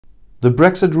The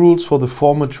Brexit rules for the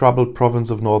former troubled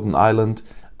province of Northern Ireland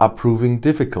are proving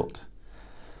difficult.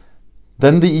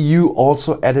 Then the EU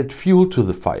also added fuel to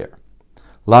the fire.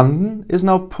 London is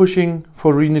now pushing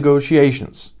for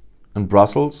renegotiations, and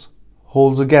Brussels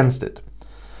holds against it.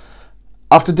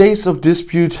 After days of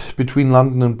dispute between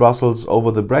London and Brussels over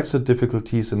the Brexit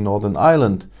difficulties in Northern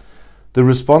Ireland, the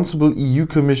responsible EU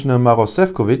Commissioner Maroš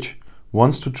Šefčovič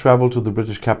wants to travel to the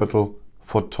British capital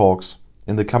for talks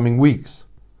in the coming weeks.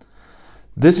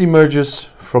 This emerges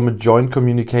from a joint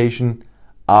communication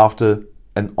after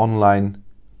an online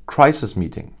crisis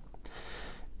meeting.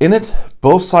 In it,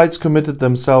 both sides committed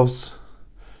themselves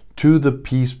to the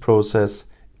peace process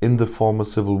in the former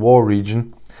Civil War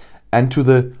region and to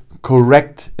the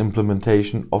correct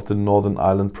implementation of the Northern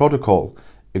Ireland Protocol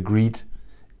agreed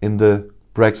in the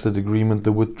Brexit agreement,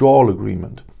 the withdrawal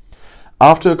agreement.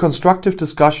 After a constructive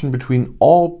discussion between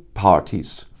all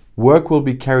parties, work will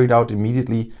be carried out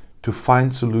immediately to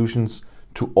find solutions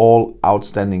to all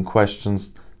outstanding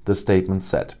questions, the statement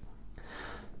said.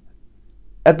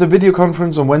 At the video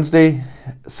conference on Wednesday,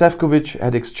 Šefčovič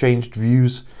had exchanged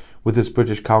views with his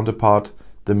British counterpart,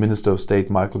 the Minister of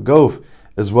State Michael Gove,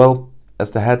 as well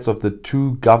as the heads of the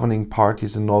two governing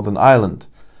parties in Northern Ireland,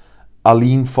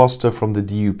 Arlene Foster from the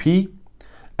DUP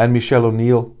and Michelle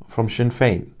O'Neill from Sinn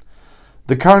Féin.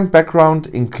 The current background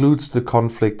includes the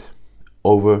conflict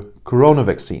over corona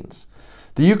vaccines.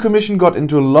 The EU Commission got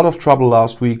into a lot of trouble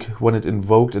last week when it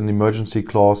invoked an emergency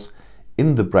clause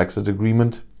in the Brexit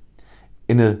agreement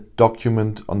in a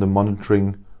document on the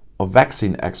monitoring of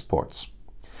vaccine exports.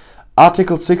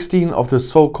 Article 16 of the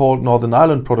so-called Northern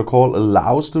Ireland Protocol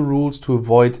allows the rules to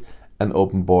avoid an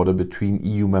open border between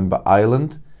EU member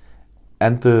Ireland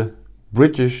and the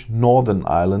British Northern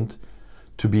Ireland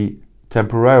to be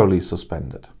temporarily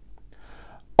suspended.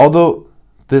 Although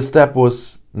this step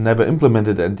was never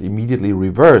implemented and immediately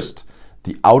reversed,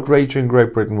 the outrage in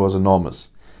Great Britain was enormous.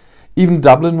 Even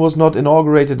Dublin was not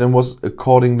inaugurated and was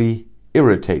accordingly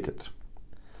irritated.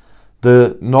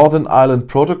 The Northern Ireland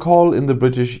Protocol in the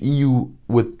British EU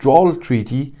Withdrawal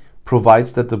Treaty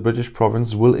provides that the British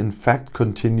province will in fact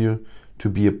continue to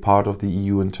be a part of the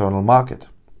EU internal market.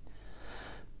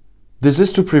 This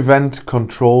is to prevent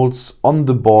controls on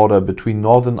the border between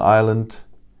Northern Ireland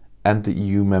and the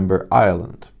EU member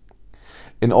Ireland.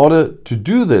 In order to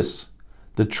do this,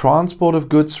 the transport of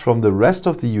goods from the rest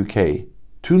of the UK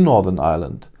to Northern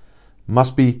Ireland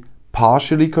must be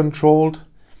partially controlled,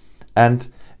 and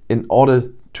in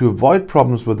order to avoid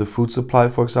problems with the food supply,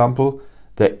 for example,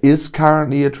 there is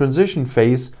currently a transition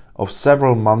phase of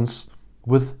several months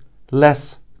with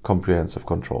less comprehensive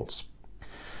controls.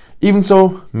 Even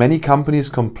so, many companies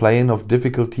complain of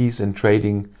difficulties in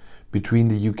trading between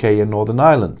the UK and Northern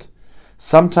Ireland.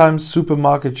 Sometimes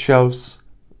supermarket shelves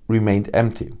remained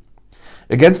empty.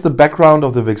 Against the background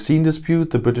of the vaccine dispute,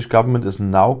 the British government is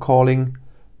now calling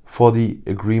for the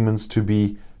agreements to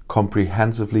be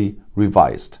comprehensively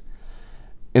revised.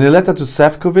 In a letter to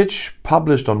Šefčovič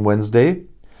published on Wednesday,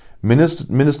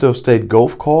 Minister of State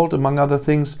Gove called, among other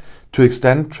things, to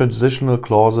extend transitional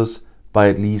clauses by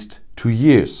at least 2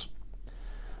 years.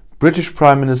 British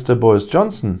Prime Minister Boris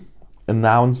Johnson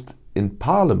announced in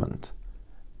Parliament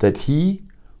that he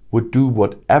would do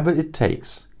whatever it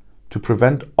takes to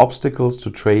prevent obstacles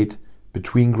to trade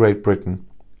between Great Britain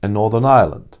and Northern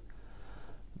Ireland.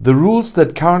 The rules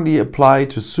that currently apply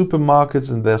to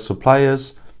supermarkets and their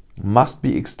suppliers must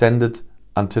be extended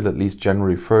until at least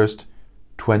January 1st,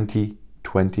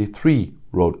 2023,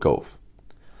 wrote Gove.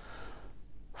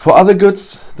 For other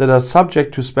goods that are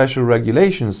subject to special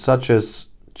regulations, such as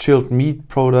chilled meat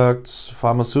products,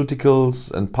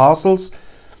 pharmaceuticals and parcels,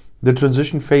 the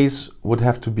transition phase would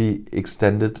have to be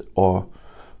extended or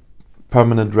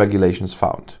permanent regulations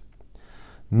found.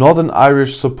 Northern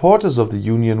Irish supporters of the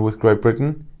union with Great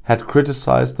Britain had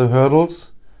criticized the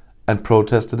hurdles and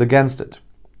protested against it.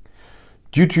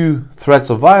 Due to threats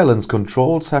of violence,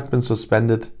 controls have been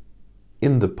suspended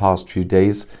in the past few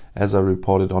days, as I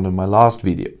reported on in my last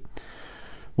video.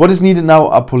 What is needed now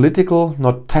are political,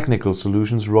 not technical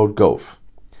solutions, wrote Gove.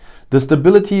 The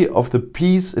stability of the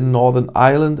peace in Northern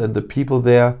Ireland and the people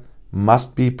there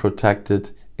must be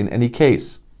protected in any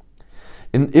case.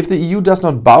 And if the EU does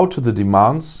not bow to the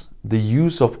demands, the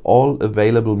use of all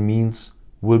available means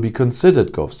will be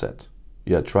considered, Gove said.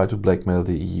 Yeah, try to blackmail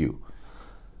the EU.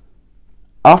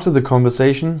 After the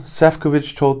conversation,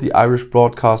 Šefčovič told the Irish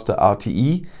broadcaster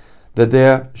RTE that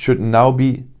there should now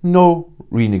be no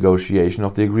renegotiation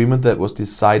of the agreement that was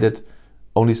decided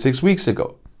only 6 weeks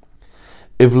ago.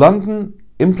 If London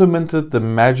implemented the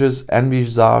measures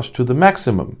envisaged to the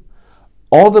maximum,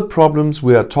 all the problems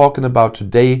we are talking about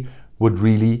today would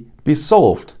really be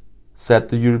solved, said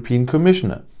the European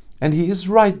Commissioner. And he is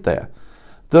right there.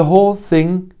 The whole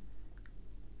thing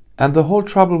and the whole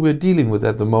trouble we're dealing with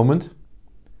at the moment,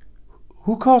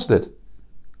 who caused it?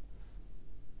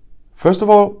 First of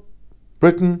all,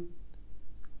 Britain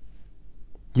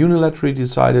unilaterally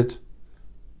decided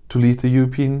to leave the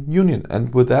European Union,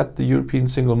 and with that the European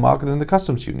single market and the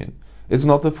customs union. It's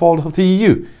not the fault of the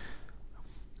EU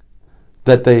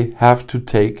that they have to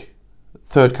take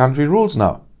third country rules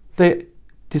now. They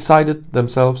decided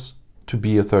themselves to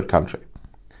be a third country.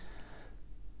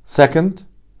 Second,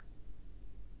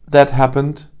 that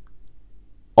happened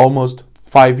almost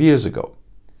 5 years ago.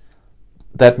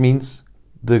 That means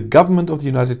the government of the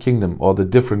United Kingdom, or the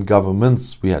different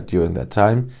governments we had during that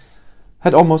time,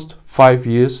 had almost 5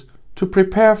 years to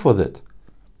prepare for that.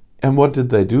 And what did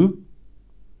they do?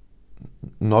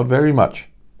 Not very much.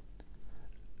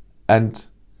 And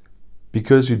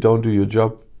because you don't do your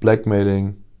job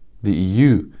blackmailing the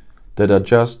EU, that are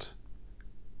just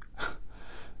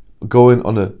going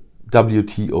on a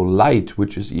WTO light,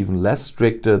 which is even less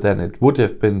stricter than it would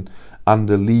have been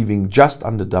under leaving just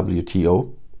under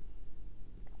WTO.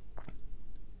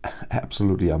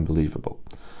 Absolutely unbelievable.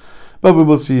 But we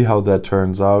will see how that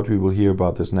turns out. We will hear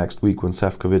about this next week when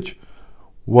Šefčovič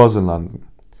was in London.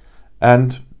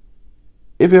 And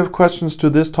if you have questions to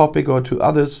this topic or to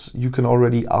others, you can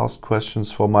already ask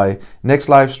questions for my next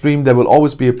live stream. There will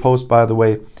always be a post, by the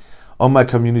way, on my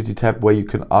community tab where you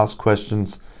can ask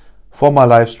questions for my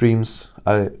live streams.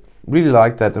 I really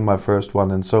like that in my first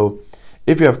one, and so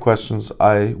if you have questions,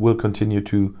 I will continue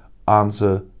to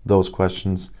answer those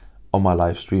questions on my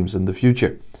live streams in the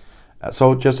future.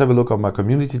 So just have a look on my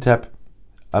community tab.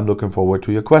 I'm looking forward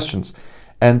to your questions.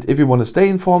 And if you want to stay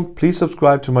informed, please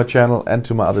subscribe to my channel and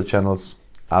to my other channels.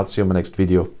 I'll see you in my next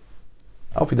video.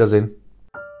 Auf Wiedersehen.